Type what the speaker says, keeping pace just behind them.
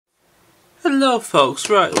Hello folks,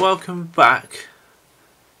 right, welcome back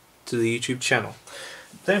to the YouTube channel.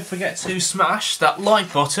 Don't forget to smash that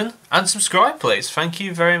like button and subscribe please. Thank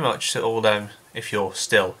you very much to all them if you're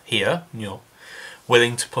still here and you're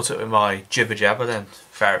willing to put up with my jibber jabber, then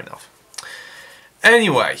fair enough.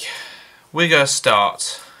 Anyway, we're going to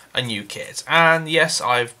start a new kit, and yes,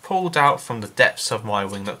 I've pulled out from the depths of my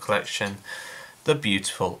Wingnut collection the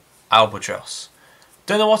beautiful Albatros.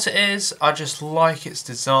 Don't know what it is, I just like its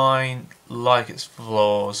design, like its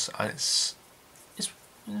flaws, and it's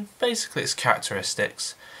basically its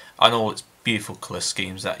characteristics and all its beautiful colour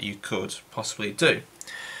schemes that you could possibly do.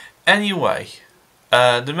 Anyway,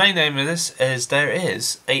 the main name of this is there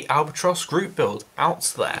is a Albatros group build out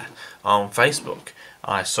there on Facebook.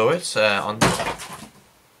 I saw it on...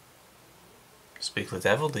 Speak of the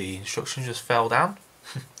devil, the instruction just fell down.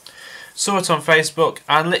 Saw it on Facebook,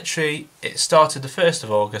 and literally it started the 1st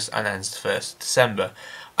of August and ends the 1st of December.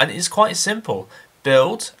 And it's quite simple.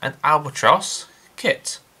 Build an Albatros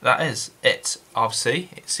kit. That is it. Obviously,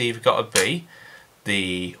 it's either got to be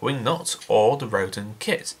the Wingnut or the Rodent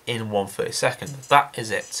kit in 1/32. That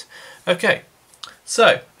is it. Okay,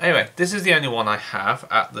 so anyway, this is the only one I have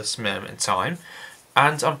at this moment in time,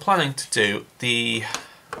 and I'm planning to do the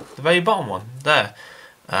very bottom one there.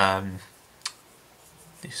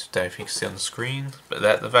 Don't know if you can see on the screen,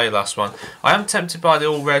 but the very last one. I am tempted by the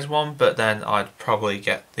all red one, but then I'd probably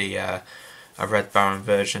get the a Red Baron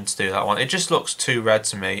version to do that one. It just looks too red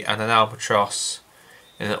to me, and an Albatros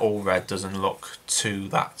in an all red doesn't look too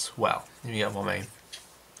that well, if you get what I mean.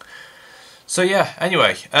 So yeah,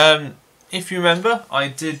 anyway, if you remember, I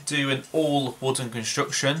did do an all wooden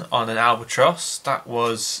construction on an Albatros. That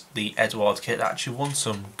was the Edward kit. That actually won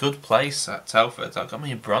some good place at Telford. That got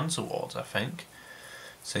me a bronze award, I think.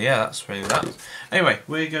 So yeah, that's really that. Anyway,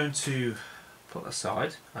 we're going to put that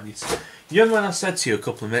aside. You remember when I said to you a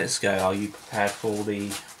couple of minutes ago, are you prepared for all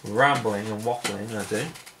the rambling and waffling I do?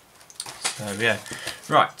 So yeah,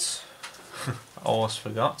 right. I almost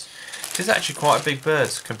forgot. It's actually quite a big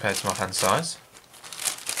bird compared to my hand size.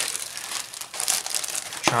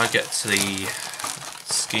 Try to get to the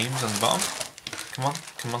schemes on the bottom. Come on,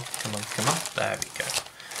 come on, come on, come on. There we go.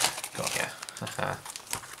 Got ya.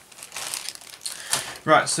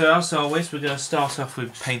 Right, so as always, we're going to start off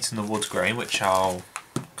with painting the wood grain, which I'll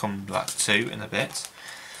come back to in a bit.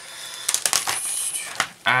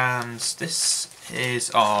 And this is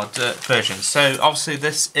our dirt version. So obviously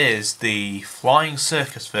this is the flying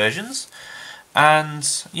circus versions,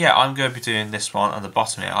 and yeah, I'm going to be doing this one on the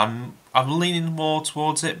bottom here. I'm leaning more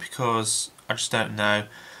towards it because I just don't know.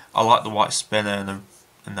 I like the white spinner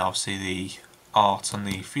and obviously the art on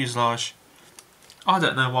the fuselage. I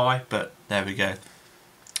don't know why, but there we go.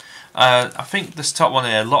 I think this top one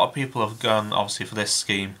here, a lot of people have gone obviously for this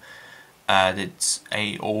scheme. It's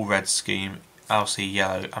a all red scheme, obviously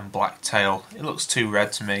yellow and black tail. It looks too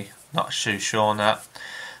red to me, not too sure on that.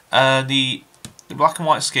 The black and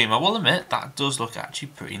white scheme, I will admit, that does look actually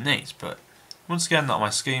pretty neat, but once again, not my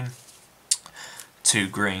scheme. Too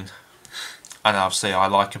green. And obviously I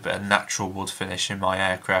like a bit of natural wood finish in my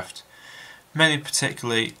aircraft. Mainly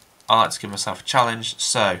particularly, I like to give myself a challenge,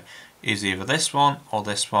 so is either this one or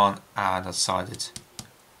this one, and I decided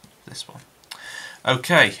this one.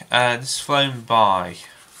 Okay, this is flown by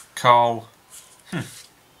Carl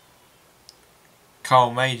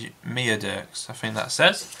Meierdirks, I think that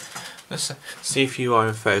says. Let's see if you are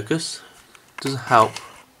in focus. Doesn't help,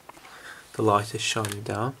 the light is shining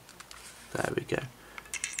down. There we go.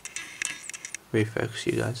 Refocus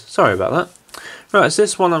you guys. Sorry about that. Right, so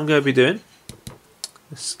this one I'm going to be doing.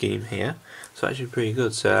 This scheme here. It's actually pretty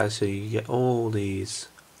good, so actually you get all these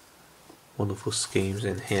wonderful schemes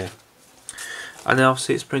in here, and then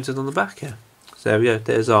obviously it's printed on the back here. So there we go,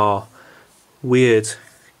 there's our weird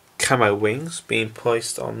camo wings being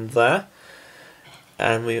placed on there,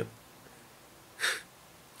 and we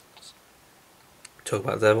talk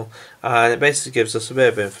about the devil, and it basically gives us a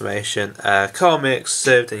bit of information. Carl Mix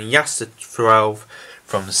served in Yasta 12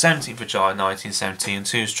 from the 17th of July 1917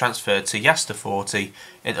 until he was transferred to Yasta 40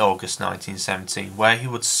 in August 1917, where he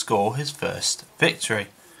would score his first victory.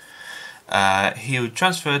 He was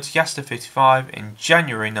transferred to Yasta 55 in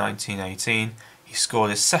January 1918. He scored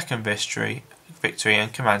his second victory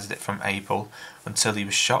and commanded it from April until he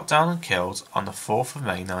was shot down and killed on the 4th of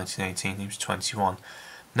May 1918. He was 21.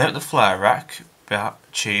 Note the flare rack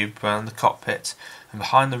tube around the cockpit, and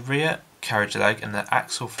behind the rear carriage leg and the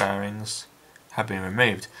axle fairings had been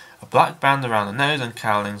removed. A black band around the nose and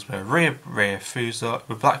cowlings with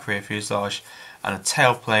black rear fuselage, and a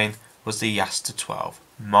tailplane was the Yasta 12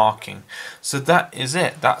 marking. So that is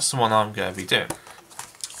it. That's the one I'm going to be doing.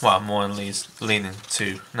 well, I'm more leaning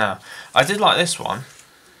to now. I did like this one,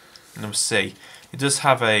 number C. It does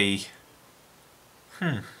have a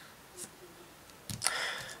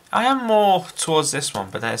I am more towards this one,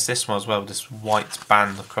 but there's this one as well with this white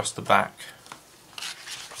band across the back.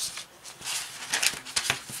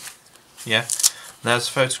 Yeah, there's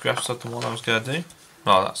photographs of the one I was going to do.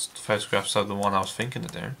 Well, that's photographs of the one I was thinking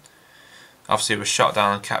of doing. Obviously it was shot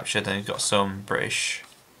down and captured, and you've got some British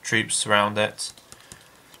troops around it.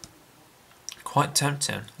 Quite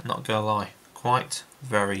tempting, I'm not going to lie. Quite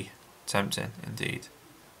very tempting indeed.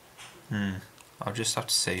 I'll just have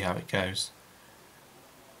to see how it goes.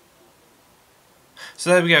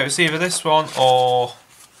 So there we go, it's either this one or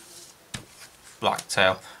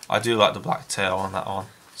blacktail. I do like the blacktail on that one,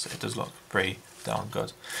 so it does look pretty darn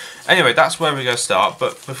good. Anyway, that's where we're going to start,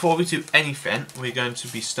 but before we do anything, we're going to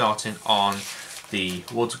be starting on the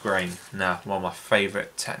woodgrain. Now, one of my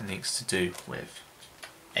favourite techniques to do with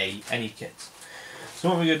any kit. So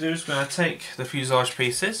what we're going to do is we're going to take the fuselage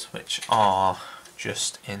pieces, which are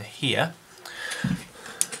just in here,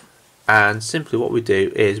 and simply what we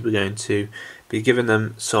do is we're going to be giving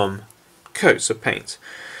them some coats of paint.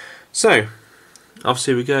 So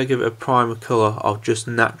obviously we're going to give it a primer colour of just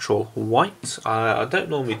natural white. I don't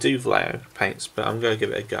normally do Vallejo paints, but I'm going to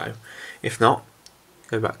give it a go. If not,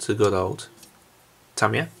 go back to the good old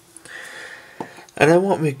Tamiya. And then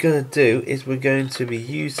what we're going to do is we're going to be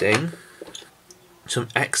using some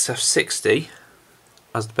XF60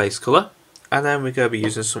 as the base colour, and then we're going to be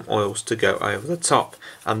using some oils to go over the top,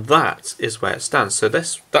 and that is where it stands. So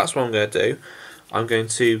that's what I'm going to do. I'm going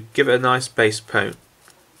to give it a nice base coat.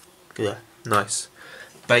 Yeah, nice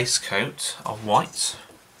base coat of white.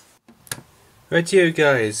 Rightio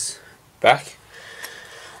guys, back.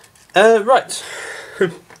 Right,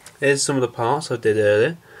 here's some of the parts I did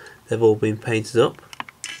earlier. They've all been painted up.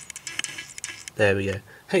 There we go.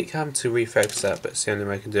 Hate having to refocus that, but it's the only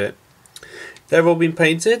way I can do it. They've all been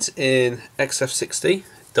painted in XF60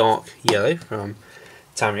 dark yellow from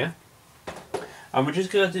Tamiya, and we're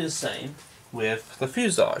just going to do the same with the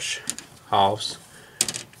fuselage halves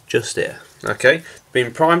just here. Okay,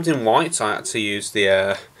 been primed in white. I had to use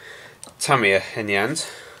the Tamiya in the end.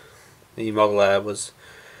 The model there was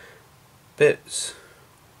a bit,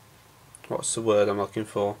 what's the word I'm looking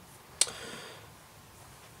for?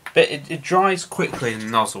 But it dries quickly in the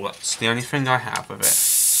nozzle. That's the only thing I have with it.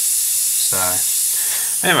 So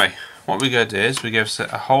anyway, what we're going to do is we give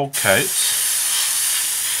it a whole coat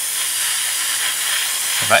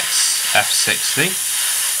of XF60.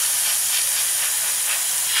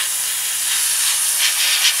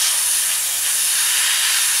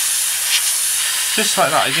 Just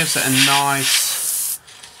like that, it gives it a nice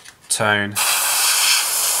tone.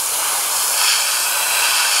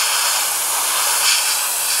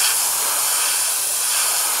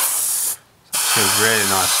 It's a really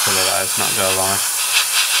nice colour, that is, not gonna lie.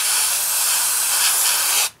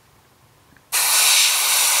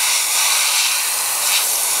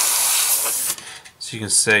 So you can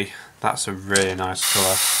see, that's a really nice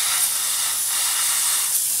colour.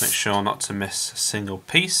 Make sure not to miss a single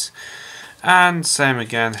piece. And same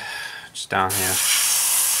again, just down here.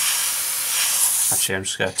 Actually, I'm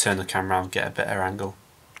just going to turn the camera around and get a better angle.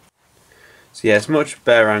 So yeah, it's much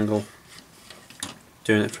better angle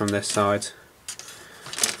doing it from this side.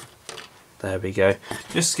 There we go.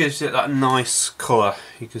 Just gives it that nice colour.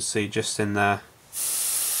 You can see just in there.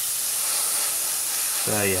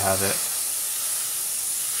 There you have it.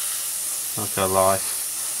 Not gonna lie,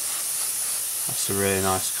 that's a really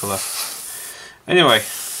nice colour. Anyway,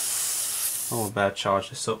 I better charge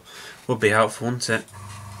this up. Would be helpful, wouldn't it?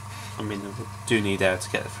 I mean, we do need air to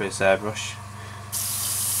get through this airbrush.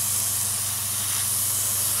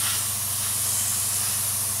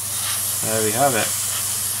 There we have it.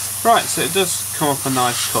 Right, so it does come up a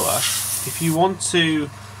nice colour. If you want to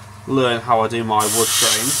learn how I do my wood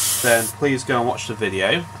grain, then please go and watch the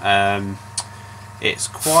video. It's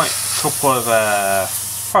quite a couple of,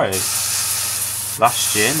 probably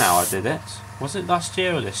last year now I did it. Was it last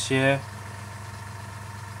year or this year?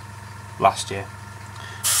 Last year.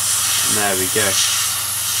 And there we go.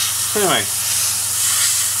 So anyway,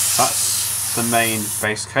 that's the main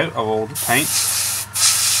base coat of all the paint.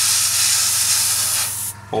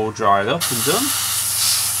 All dried up and done.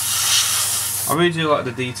 I really do like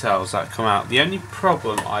the details that come out. The only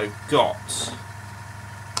problem I've got,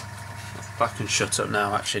 I can shut up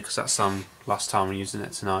now actually because that's the last time I'm using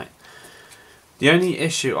it tonight. The only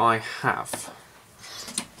issue I have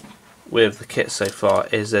with the kit so far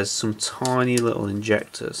is there's some tiny little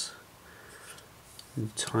injectors.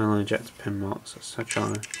 Tiny little injector pin marks. Let's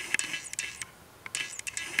try to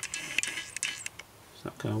It's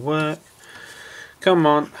not going to work. Come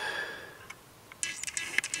on.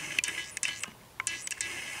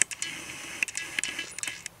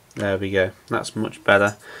 There we go. That's much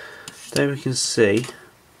better. There we can see.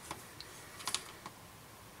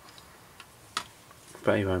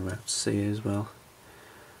 But you won't be able to see it as well.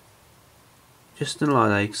 Just in like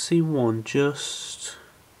that, you can see one just.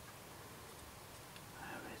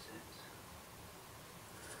 Where is it?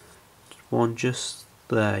 Just one just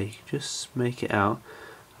there. You can just make it out.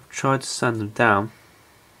 I've tried to sand them down.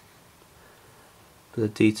 But the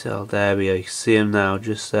detail, there we go. You can see them now,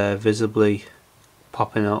 just there, visibly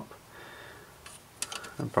popping up.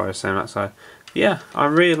 I'm probably saying that side. But yeah,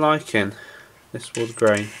 I'm really liking this wood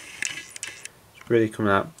grain. It's really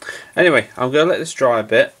coming out. Anyway, I'm going to let this dry a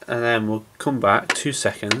bit and then we'll come back 2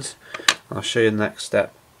 seconds and I'll show you the next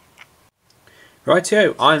step.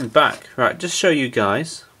 Rightio, I'm back. Right, just show you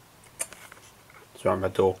guys. Sorry, my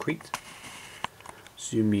door creaked.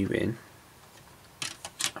 Zoom you in.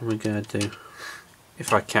 And we're going to do,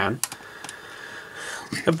 if I can,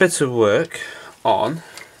 a bit of work on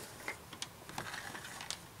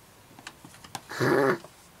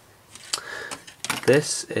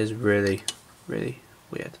this. Is really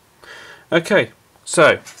weird. Okay,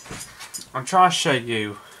 so I'm trying to show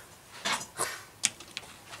you.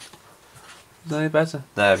 Is that any better?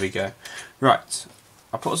 There we go. Right,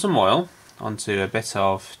 I put some oil onto a bit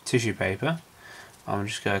of tissue paper. I'm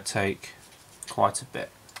just going to take quite a bit,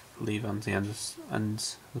 leave on the end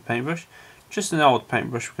of the paintbrush. Just an old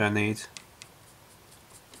paintbrush we're going to need.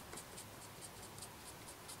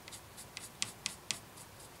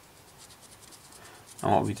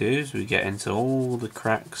 And what we do is we get into all the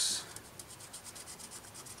cracks,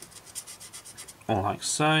 all like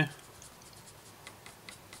so.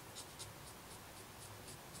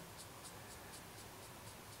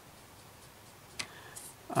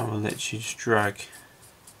 And we'll literally just drag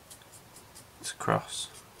it across,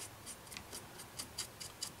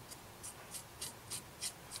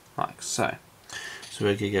 like so. So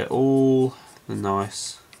we're going to get all the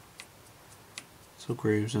nice little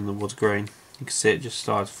grooves in the wood grain. You can see it just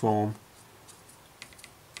started to form,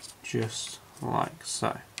 just like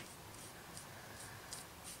so.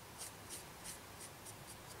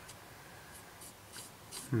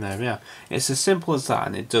 And there we are. It's as simple as that,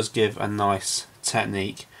 and it does give a nice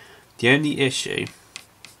technique. The only issue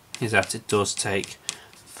is that it does take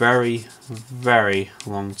very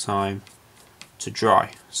long time to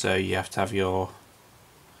dry, so you have to have your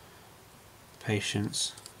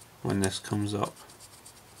patience when this comes up.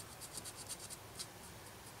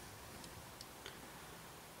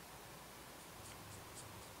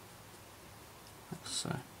 So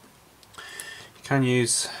you can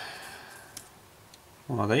use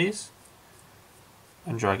one of these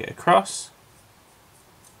and drag it across.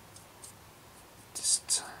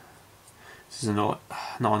 Just, this is not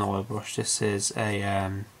an oil brush. This is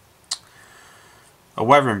a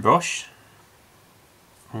weathering brush.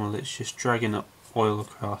 Well, it's just dragging up oil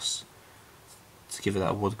across to give it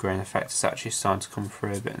that wood grain effect. It's actually starting to come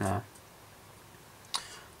through a bit now,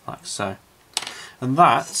 like so. And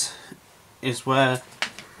that is where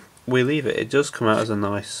we leave it. It does come out as a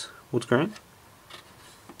nice wood grain.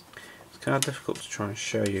 It's kind of difficult to try and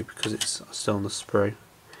show you because it's still on the sprue.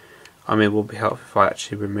 I mean, it would be helpful if I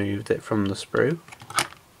actually removed it from the sprue.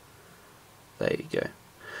 There you go.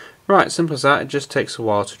 Right, simple as that. It just takes a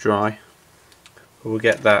while to dry, but we'll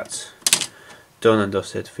get that done and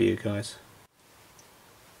dusted for you guys.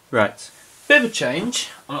 Right, bit of a change,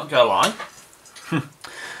 I'm not going to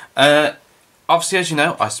lie. Obviously, as you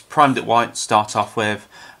know, I primed it white to start off with,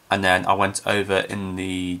 and then I went over in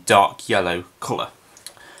the dark yellow colour.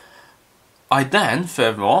 I then,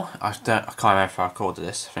 furthermore, I can't remember if I recorded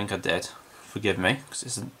this, I think I did, forgive me, because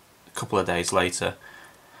it's a couple of days later.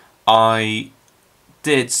 I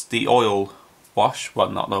did the oil wash, well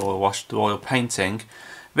not the oil wash, the oil painting,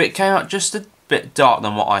 but it came out just a bit darker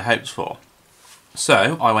than what I hoped for.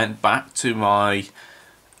 So I went back to my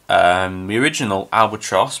the original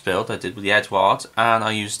Albatros build I did with the Edward, and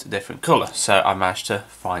I used a different colour, so I managed to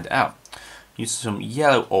find it out. Used some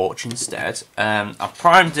yellow orch instead. I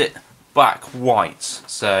primed it black white,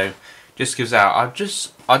 so just gives out.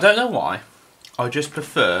 I don't know why, I just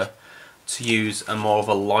prefer to use a more of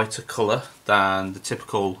a lighter colour than the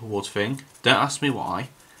typical wood thing. Don't ask me why,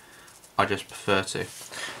 I just prefer to.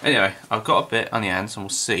 Anyway, I've got a bit on the ends and we'll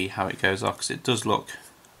see how it goes off, because it does look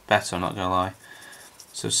better, I'm not going to lie.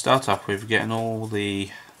 So start off with getting all the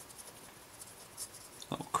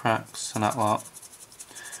little cracks and that lot,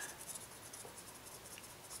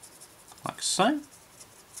 like so.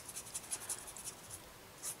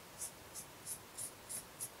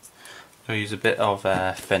 I'll use a bit of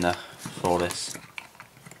thinner for this,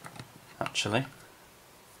 actually.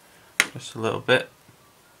 Just a little bit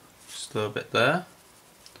there.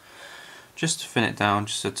 Just to thin it down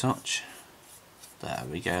just a touch. There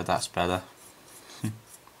we go, that's better.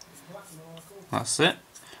 That's it.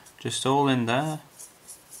 Just all in there.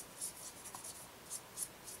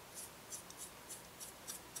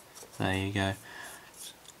 There you go.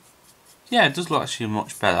 Yeah, it does look actually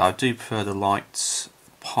much better. I do prefer the light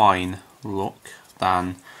pine look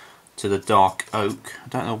than to the dark oak. I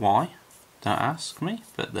don't know why. Don't ask me,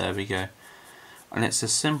 but there we go. And it's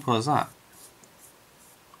as simple as that.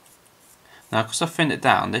 Now, because I thinned it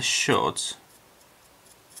down, this should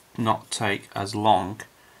not take as long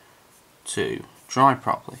to dry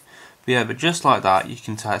properly. But yeah, but just like that, you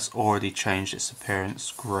can tell it's already changed its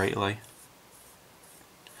appearance greatly.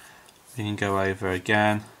 You can go over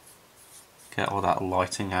again, get all that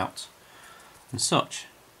lighting out and such.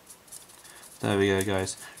 There we go,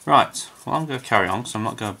 guys. Right, well, I'm going to carry on because I'm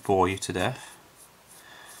not going to bore you to death.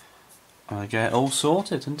 I'm going to get it all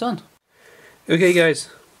sorted and done. Okay,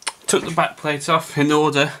 guys, took the back plate off in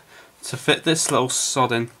order to fit this little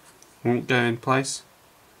sod in. Won't go in place.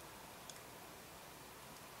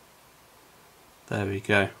 There we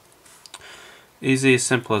go. Easy, as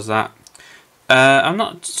simple as that. I'm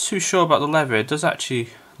not too sure about the leather. It does actually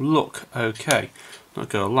look okay. Not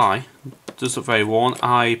gonna lie, it does look very worn.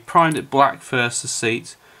 I primed it black first, the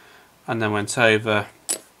seat, and then went over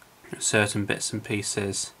certain bits and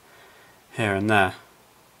pieces here and there,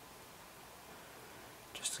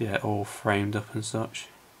 just to get it all framed up and such.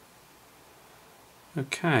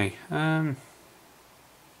 Okay,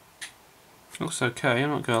 looks okay. I'm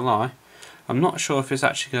not gonna lie. I'm not sure if it's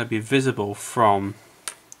actually going to be visible from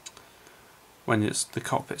when the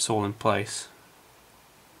cockpit's all in place.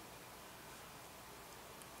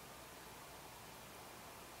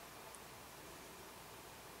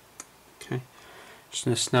 Okay, just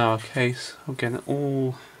in this now case, I'm getting it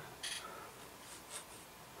all.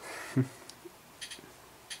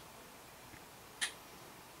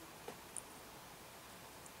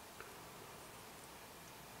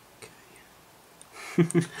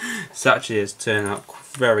 This actually is turning out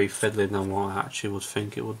very fiddly than what I actually would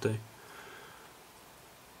think it would do.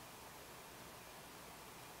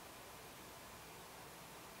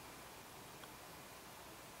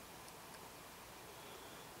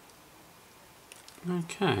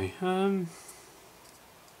 Okay,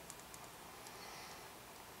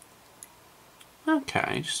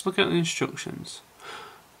 okay, just look at the instructions.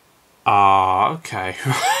 Ah, okay,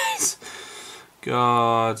 right.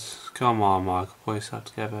 God, come on, Michael, pull yourself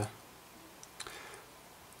together.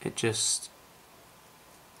 It just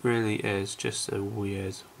really is just a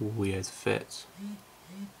weird fit.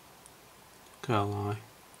 Can't lie.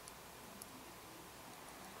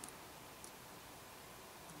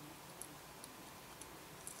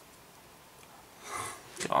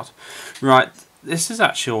 God. Right, this is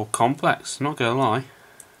actually all complex, I'm not gonna lie.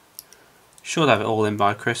 Should have it all in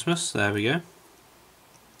by Christmas, there we go.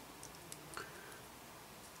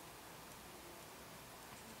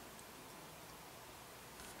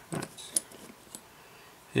 Right.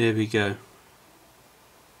 Here we go.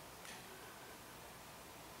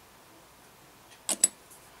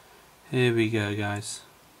 Here we go, guys.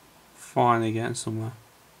 Finally getting somewhere.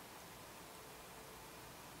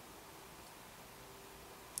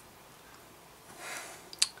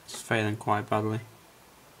 It's failing quite badly.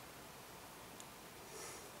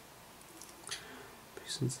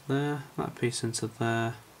 Piece into there, that piece into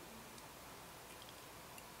there.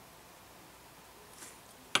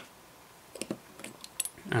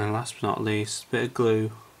 And last but not least, a bit of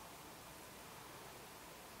glue.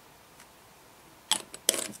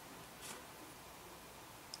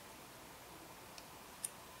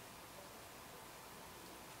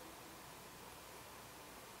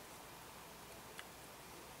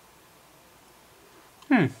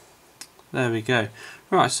 There we go.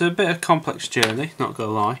 Right, so a bit of complex journey, not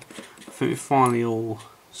gonna lie. I think we finally all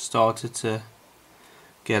started to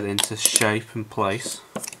get into shape and place.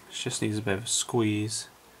 It just needs a bit of a squeeze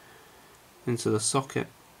into the socket,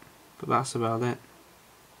 but that's about it.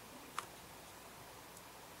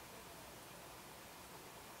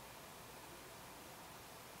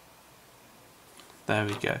 There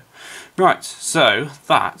we go. Right, so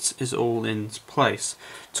that is all in place.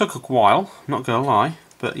 Took a while, not gonna lie,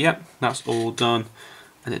 but yep, that's all done,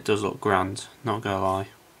 and it does look grand, not gonna lie. It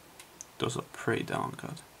does look pretty darn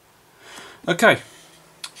good. Okay.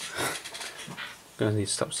 Gonna need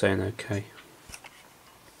to stop saying okay.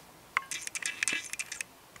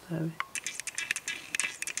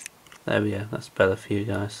 There we go, that's better for you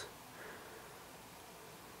guys.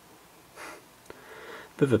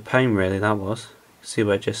 Bit of a pain really, that was. See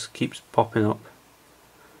where it just keeps popping up.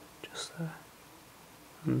 Just there.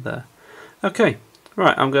 And there. Okay,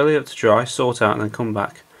 right, I'm going to leave it to dry, sort out and then come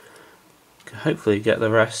back. Hopefully get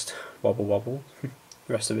the rest, wobble wobble,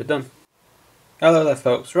 the rest of it done. Hello there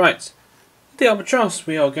folks, right. The Albatros,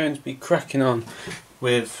 we are going to be cracking on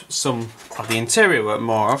with some of the interior work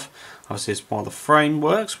more of. Obviously it's one of the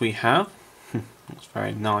frameworks we have. It's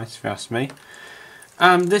very nice if you ask me.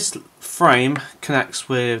 This frame connects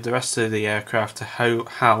with the rest of the aircraft to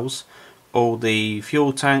house all the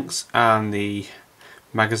fuel tanks and the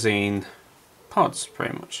magazine pods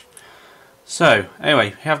pretty much. So anyway,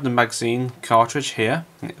 we have the magazine cartridge here.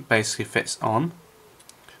 It basically fits on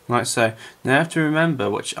like so. Now you have to remember,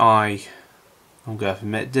 which I'm going to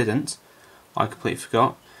admit didn't, I completely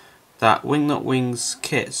forgot, that Wingnut Wings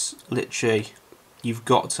kits, literally you've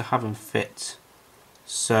got to have them fit.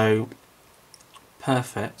 So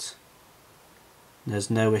perfect,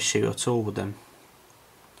 there's no issue at all with them.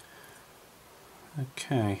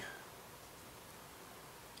 Okay,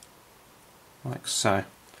 like so.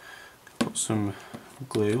 Put some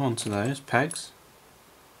glue onto those pegs.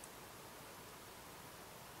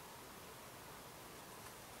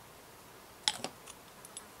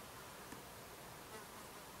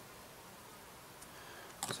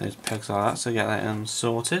 So those pegs like that, so get that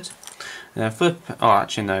sorted. And then flip, oh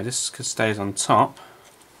actually no, this stays on top.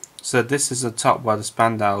 So this is the top where the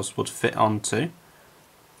spandrels would fit onto.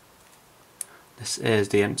 This is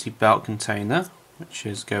the empty belt container, which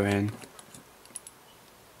is going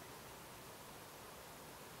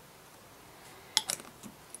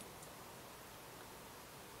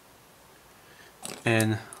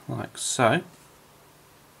in like so,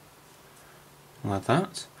 like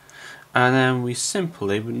that. And then we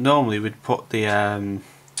simply, normally we'd put the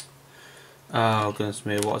oh goodness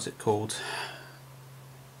me, what is it called?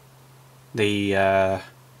 The I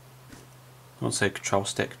won't say control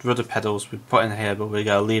stick, rudder pedals we put in here, but we're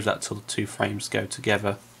going to leave that till the two frames go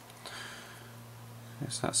together.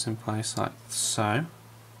 So that's in place like so. Are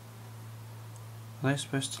they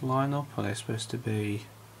supposed to line up, or are they supposed to be?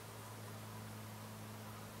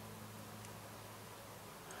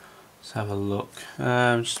 Let's have a look.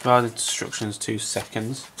 Just by the instructions, 2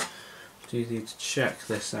 seconds. Do you need to check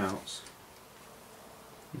this out?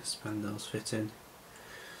 The spandrels fit in.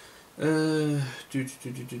 Let's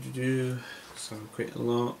have a quick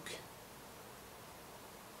look.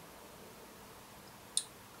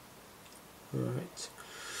 Right.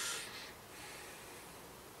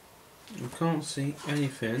 I can't see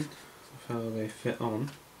anything of how they fit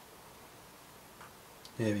on.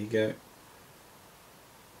 There we go.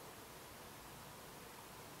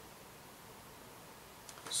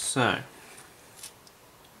 So,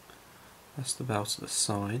 that's the belt at the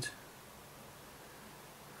side.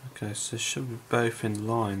 Okay, so it should be both in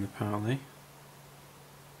line apparently.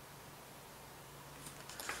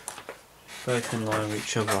 Both in line with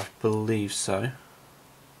each other, I believe so.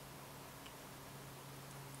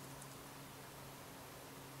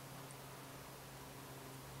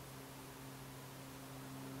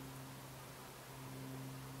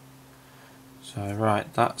 So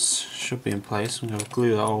right, that should be in place. I'm going to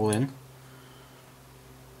glue that all in.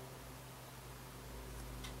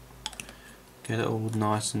 Get it all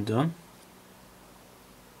nice and done.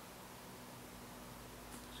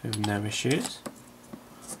 So we have no issues.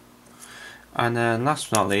 And then last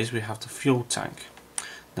but not least, we have the fuel tank.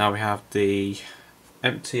 Now we have the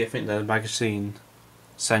empty, I think they're magazine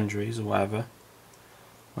sendries or whatever,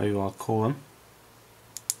 what you want to call them.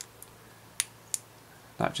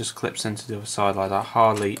 That just clips into the other side like that.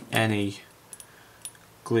 Hardly any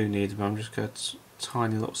glue needed, but I'm just going to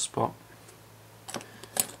tiny little spot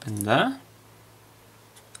in there.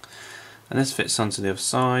 And this fits onto the other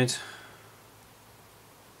side.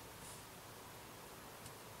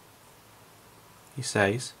 He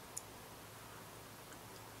says.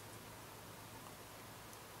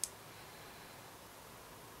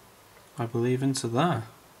 I believe into there.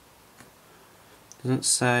 Doesn't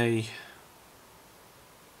say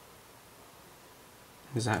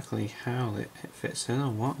exactly how it fits in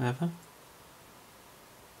or whatever.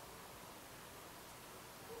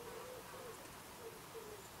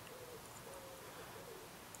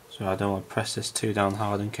 So I don't want to press this too down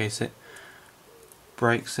hard in case it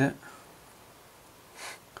breaks it.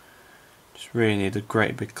 Just really need a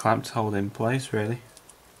great big clamp to hold it in place really.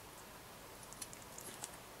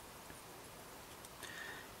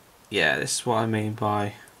 Yeah, this is what I mean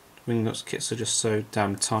by Wingnut kits are just so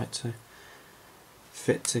damn tight to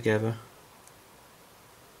fit together.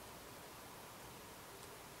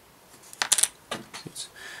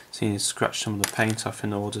 So you need to scratch some of the paint off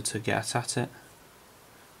in order to get at it.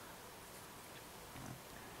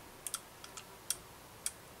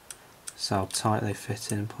 how tight they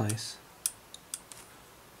fit in place.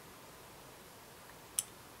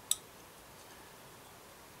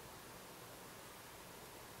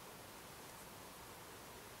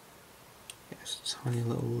 Just a tiny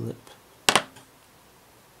little lip.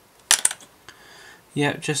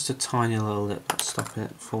 Yeah, just a tiny little lip that's stopping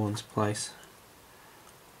it falling into place.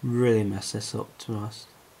 Really mess this up, to be honest.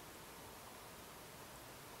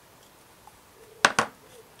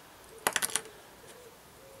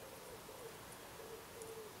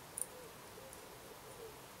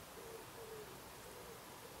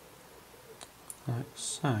 Like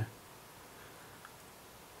so.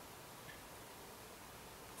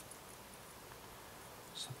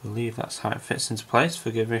 So I believe that's how it fits into place.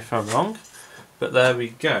 Forgive me if I'm wrong, but there we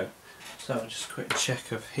go. So just a quick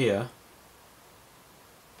check of here.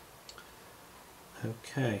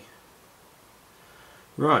 Okay.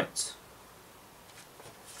 Right.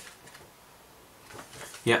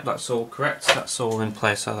 Yep, that's all correct. That's all in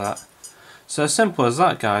place like that. So simple as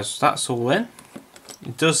that, guys. That's all in.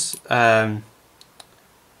 It does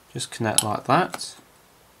just connect like that.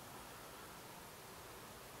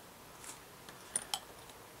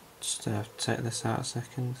 Just take this out a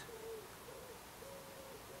second.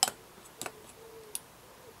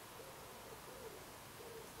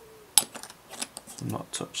 I'm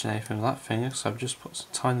not touching anything with that finger because I've just put a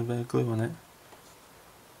tiny bit of glue on it.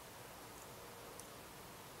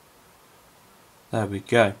 There we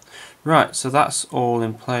go. Right, so that's all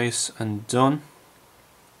in place and done.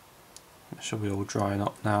 It should be all drying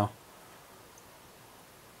up now.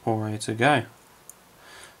 All ready to go.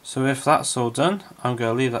 So if that's all done, I'm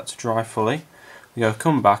going to leave that to dry fully. We're going to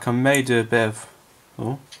come back. I may do a bit of...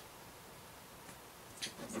 Oh.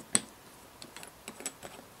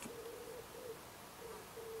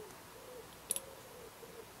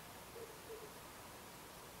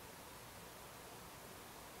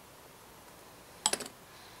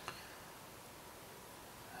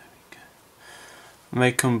 I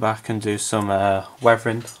may come back and do some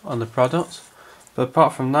weathering on the product, but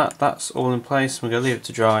apart from that, that's all in place. We're going to leave it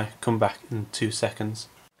to dry, come back in 2 seconds.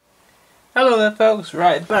 Hello there folks,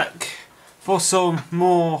 right back for some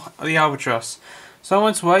more of the Albatros. So I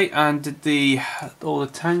went away and did all the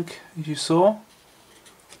tank, as you saw,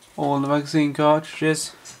 all the magazine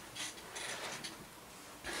cartridges.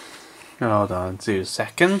 Hold on 2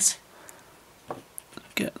 seconds,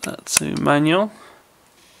 get that to manual.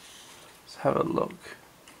 Have a look.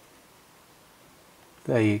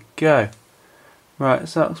 There you go. Right,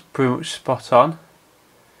 so that's pretty much spot on.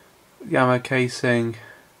 The ammo casing.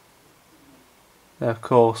 Then of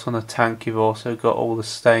course on the tank you've also got all the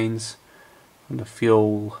stains from the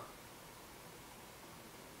fuel.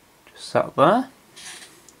 Just sat there.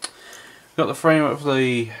 Got the framework for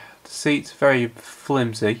the seat, very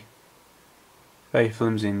flimsy. Very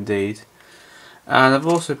flimsy indeed. And I've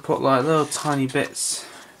also put like little tiny bits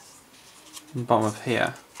on the bottom of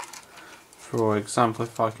here. For example,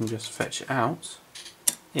 if I can just fetch it out,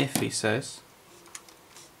 if he says.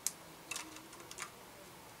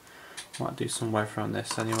 Might do some weather on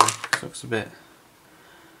this anyway, it looks a bit,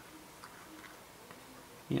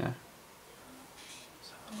 you know.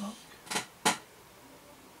 Let's have a look.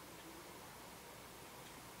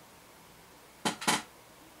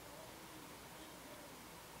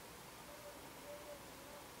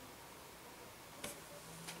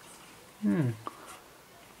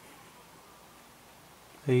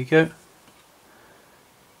 There you go.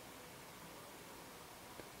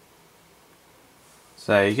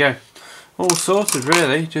 So there you go. All sorted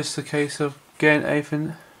really, just a case of getting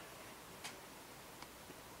everything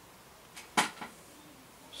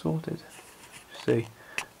sorted. See,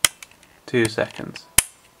 2 seconds.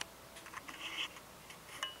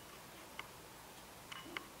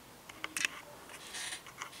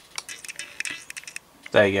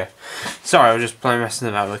 There you go. Sorry, I was just playing messing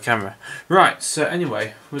about with the camera. Right, so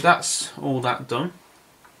anyway, with that's all that done,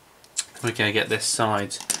 we're going to get this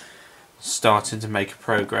side starting to make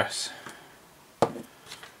progress.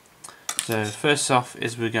 So first off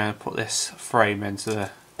is we're going to put this frame into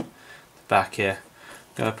the back here.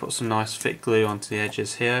 Going to put some nice thick glue onto the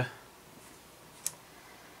edges here.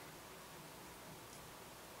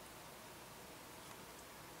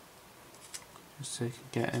 Just so you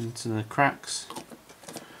can get into the cracks.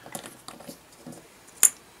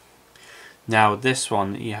 Now with this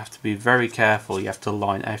one you have to be very careful, you have to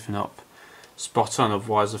line everything up spot on,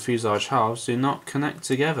 otherwise the fuselage halves do not connect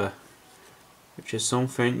together, which is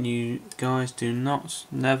something you guys do not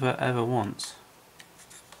never ever want.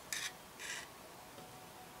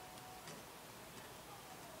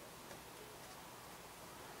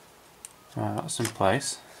 Right, that's in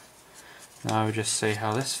place. Now we'll just see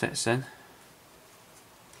how this fits in.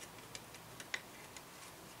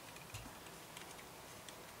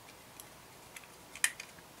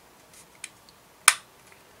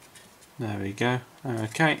 There we go.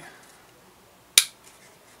 Okay.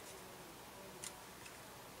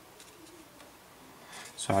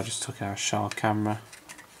 So I just took our sharp camera.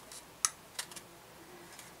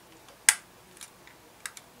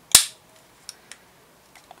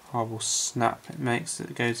 Horrible snap it makes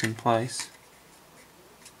that it goes in place.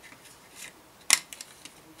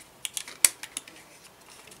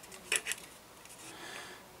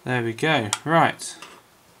 There we go. Right.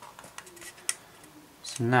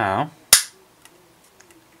 So now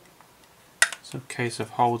it's a case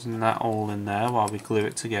of holding that all in there while we glue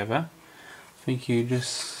it together. I think you just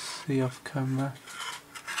see off camera.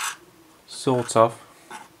 Sort of.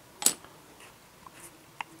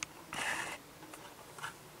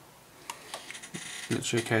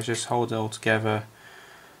 Literally, okay, just hold it all together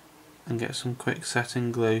and get some quick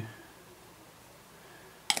setting glue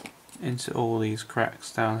into all these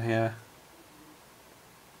cracks down here.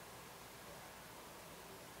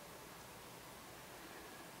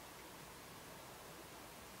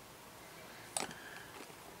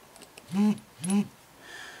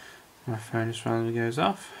 My phone just randomly goes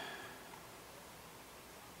off.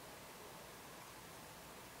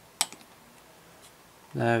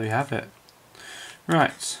 There we have it.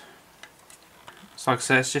 Right. So like I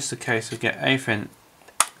said, it's just a case of get everything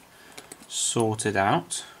sorted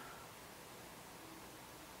out.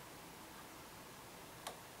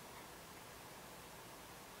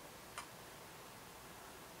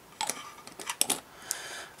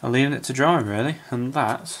 And leaving it to dry really, and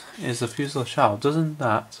that is the fuselage shell. Doesn't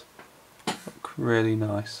that look really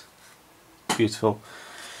nice? Beautiful.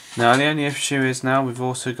 Now the only issue is now we've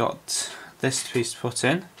also got this piece to put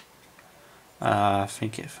in. I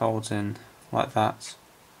think it folds in like that.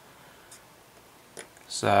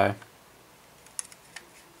 So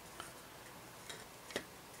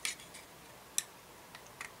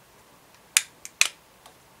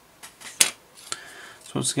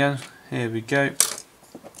once again, here we go.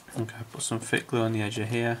 Okay, put some thick glue on the edge of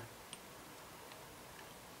here.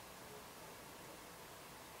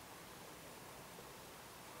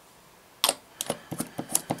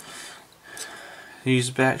 Use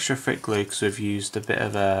a bit extra thick glue because we've used a bit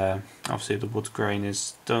of obviously the wood grain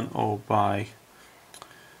is done all by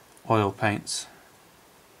oil paints.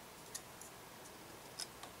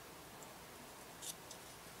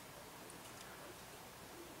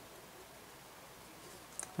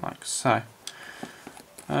 Like so.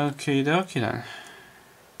 Okie dokie then.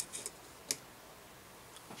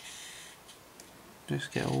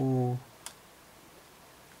 Just get all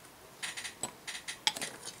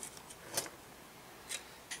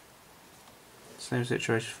same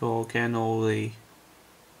situation for again all the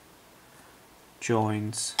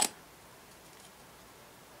joins.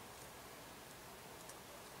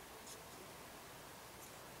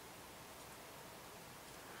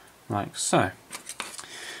 Like so.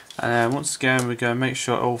 And then once again we're going to make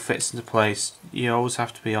sure it all fits into place. You always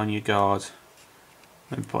have to be on your guard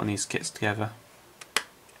when putting these kits together.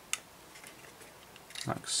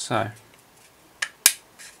 Like so.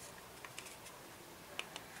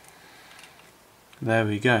 There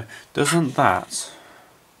we go. Doesn't that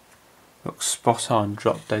look spot on,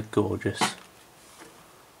 drop dead gorgeous?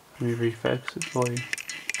 Let me refocus it for you.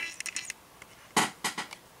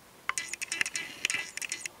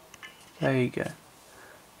 There you go.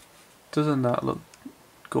 Doesn't that look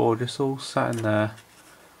gorgeous all sat in there?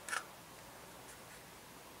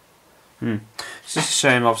 It's just a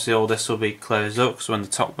shame obviously all this will be closed up because when the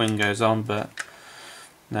top wing goes on, but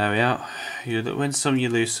there we are. You win some, you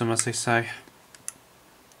lose some, as they say.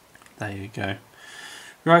 There you go.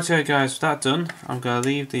 Right here guys, with that done, I'm going to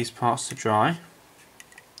leave these parts to dry.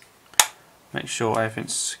 Make sure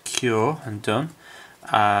everything's secure and done.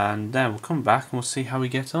 And then we'll come back and we'll see how we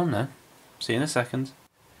get on then. See you in a second.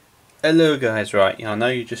 Hello guys, right, I know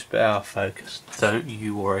you just bit out of focus, don't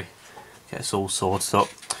you worry, get us all sorted up.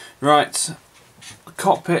 Right, the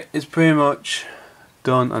cockpit is pretty much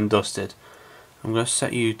done and dusted. I'm going to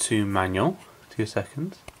set you to manual, 2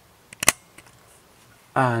 seconds,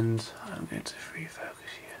 and I'm going to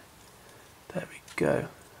refocus you. There we go.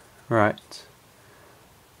 Right,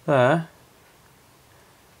 there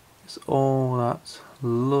is all that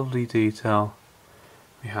lovely detail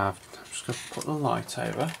we have. I'm just going to put the light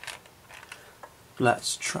over.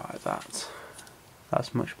 Let's try that.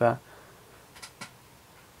 That's much better.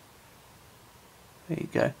 There you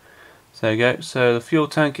go. So there you go. So the fuel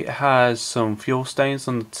tank, it has some fuel stains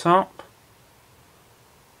on the top.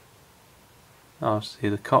 Obviously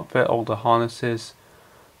the cockpit, all the harnesses,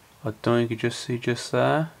 I don't know, you can just see just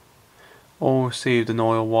there. All received an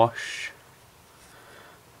oil wash.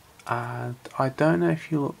 And I don't know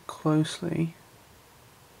if you look closely.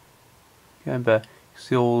 Again, but you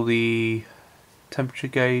see all the temperature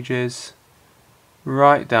gauges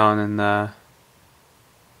right down in there.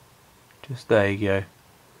 Just there you go.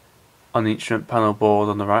 On the instrument panel board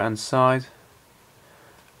on the right hand side.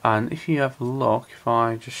 And if you have a look, if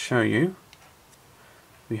I just show you,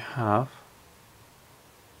 we have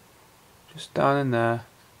just down in there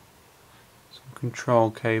some control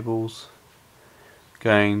cables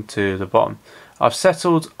going to the bottom. I've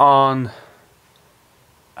settled on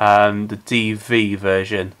the DV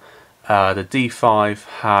version. The D5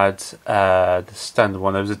 had the standard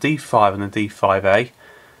one. There was a D5 and a D5A.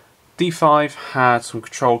 D5 had some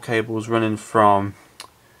control cables running from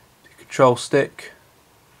the control stick.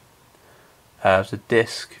 There's a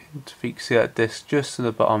disc. If you can see that disc just to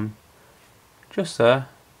the bottom, just there,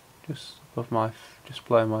 just above my, just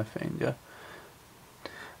below my finger.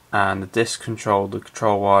 And the disc controlled the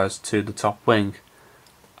control wires to the top wing,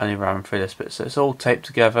 and it ran through this bit. So it's all taped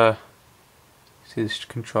together. See the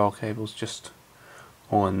control cables just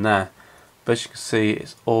all in there. But as you can see,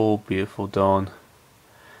 it's all beautiful done.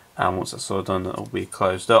 And once that's all done, it'll be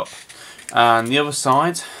closed up. And the other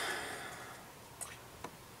side,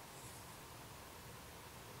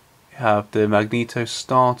 you have the magneto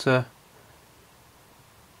starter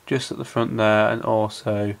just at the front there, and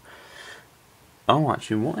also, oh,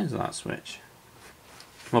 actually, what is that switch?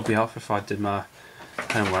 It would be helpful if I did my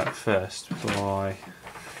homework first before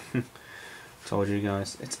I told you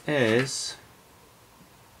guys. It is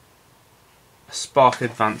a spark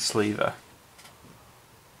advance lever.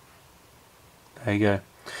 There you go.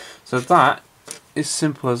 So that is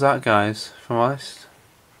simple as that, guys, if I'm honest.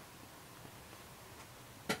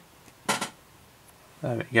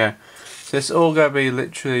 There we go. So it's all going to be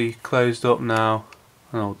literally closed up now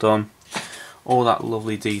and all done. All that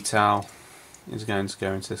lovely detail is going to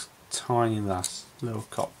go into this tiny last little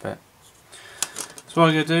cockpit. So what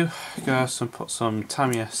I'm going to do, go and put some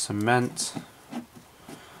Tamiya cement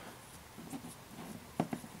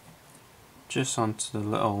just onto the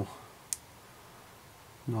little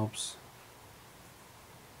knobs.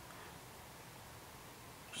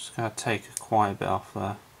 Just going to take quite a bit off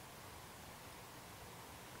there.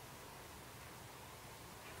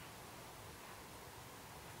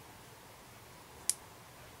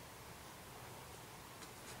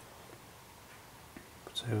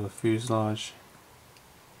 Put over the fuselage.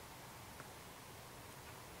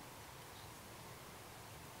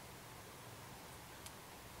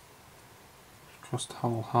 Across the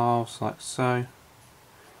whole halves like so.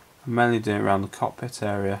 I'm mainly doing it around the cockpit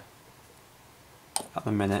area at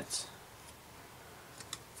the minute.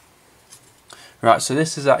 Right, so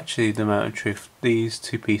this is actually the moment of truth. These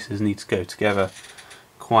two pieces need to go together.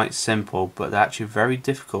 Quite simple, but they're actually very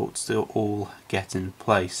difficult to all get in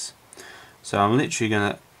place. So I'm literally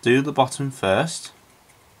going to do the bottom first,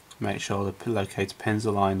 make sure the locator pins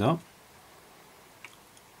are lined up,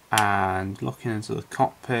 and looking into the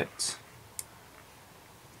cockpit.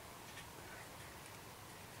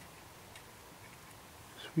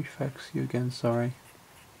 Reflex you again, sorry.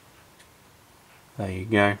 There you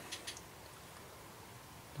go.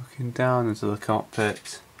 Looking down into the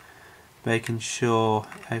cockpit, making sure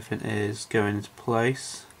everything is going into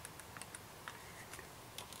place.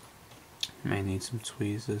 May need some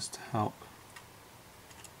tweezers to help.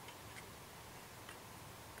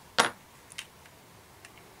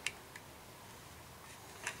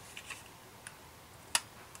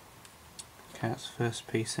 Okay, that's the first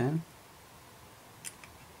piece in.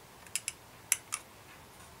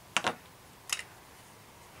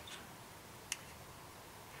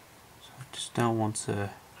 Don't want to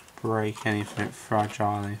break anything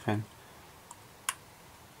fragile, anything.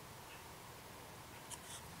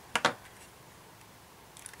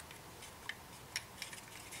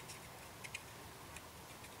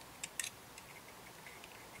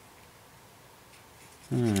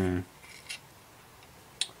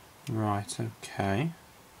 Right, okay.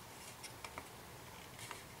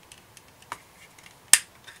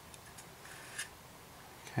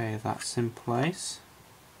 Okay, that's in place.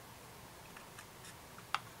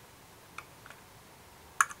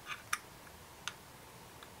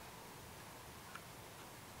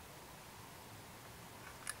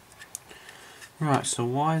 Right, so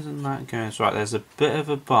why isn't that going? Right, there's a bit of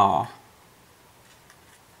a bar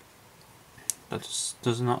that just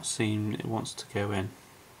does not seem it wants to go in.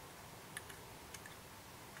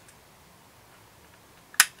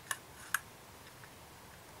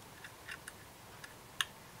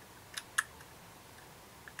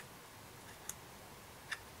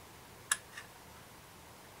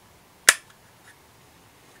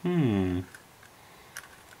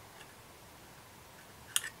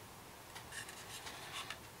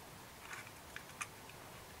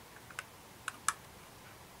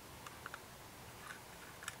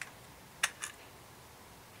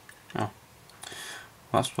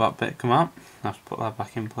 That's that bit come out. I have to put that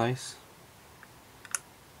back in place.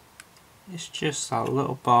 It's just that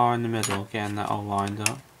little bar in the middle, getting that all lined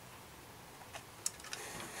up.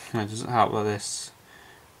 And it doesn't help that this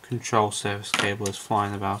control surface cable is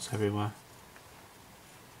flying about everywhere.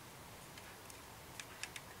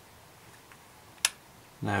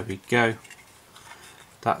 There we go.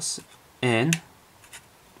 That's in.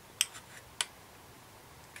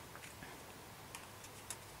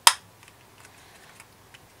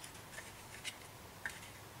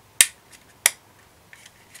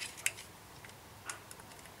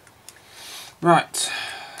 Right,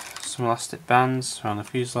 some elastic bands around the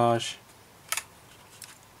fuselage.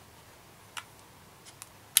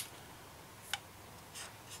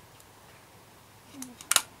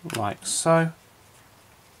 Like so.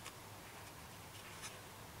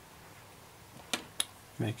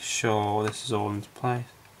 Make sure this is all into place.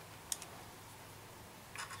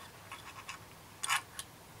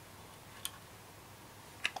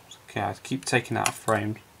 Okay, I keep taking out a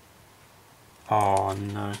frame. Oh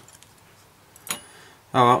no.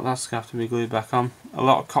 Oh well, that's going to have to be glued back on. A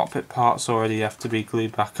lot of cockpit parts already have to be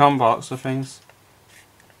glued back on by lots of things.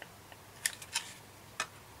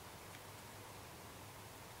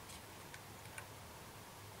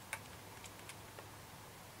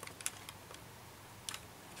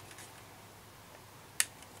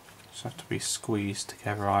 Just have to be squeezed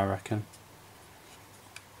together, I reckon.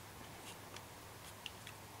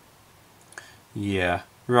 Yeah.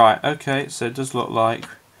 Right, okay, so it does look like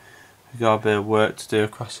we've got a bit of work to do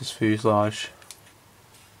across this fuselage.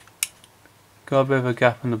 Got a bit of a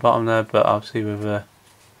gap in the bottom there, but obviously with a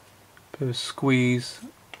bit of a squeeze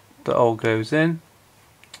that all goes in.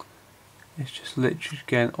 It's just literally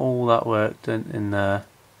getting all that work done in there.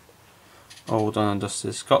 All done and dusted.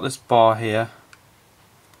 It's got this bar here.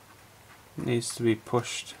 It needs to be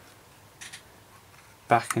pushed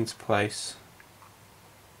back into place.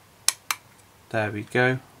 There we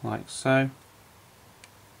go, like so.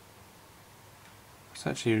 That's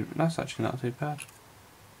actually not too bad.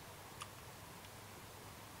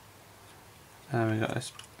 And we got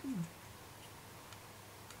this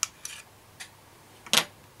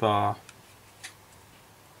bar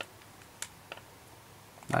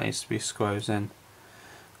that needs to be squoze in,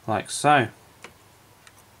 like so.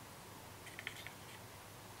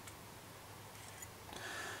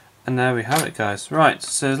 And there we have it, guys. Right,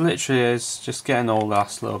 so it literally is just getting all the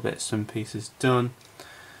last little bits and pieces done.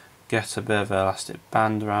 Get a bit of elastic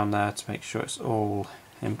band around there to make sure it's all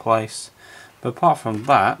in place. But apart from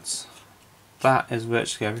that, that is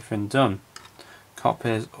virtually everything done.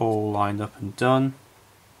 Cockpit is all lined up and done.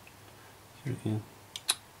 So we can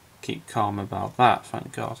keep calm about that,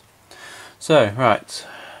 thank God. So, right.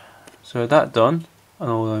 So with that done and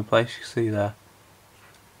all in place, you can see there.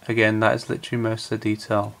 Again, that is literally most of the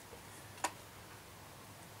detail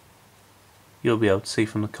you'll be able to see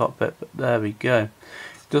from the cockpit, but there we go.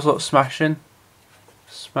 It does look smashing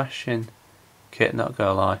kit, not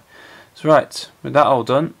gonna lie. So right, with that all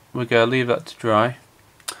done, we're gonna leave that to dry,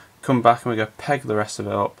 come back and we're gonna peg the rest of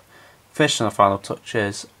it up, finish on the final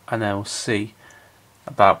touches, and then we'll see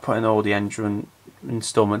about putting all the engine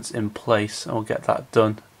installments in place, and we'll get that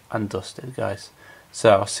done and dusted, guys.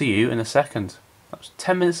 So I'll see you in a second. That was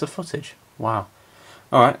 10 minutes of footage. Wow.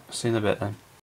 Alright, see you in a bit then.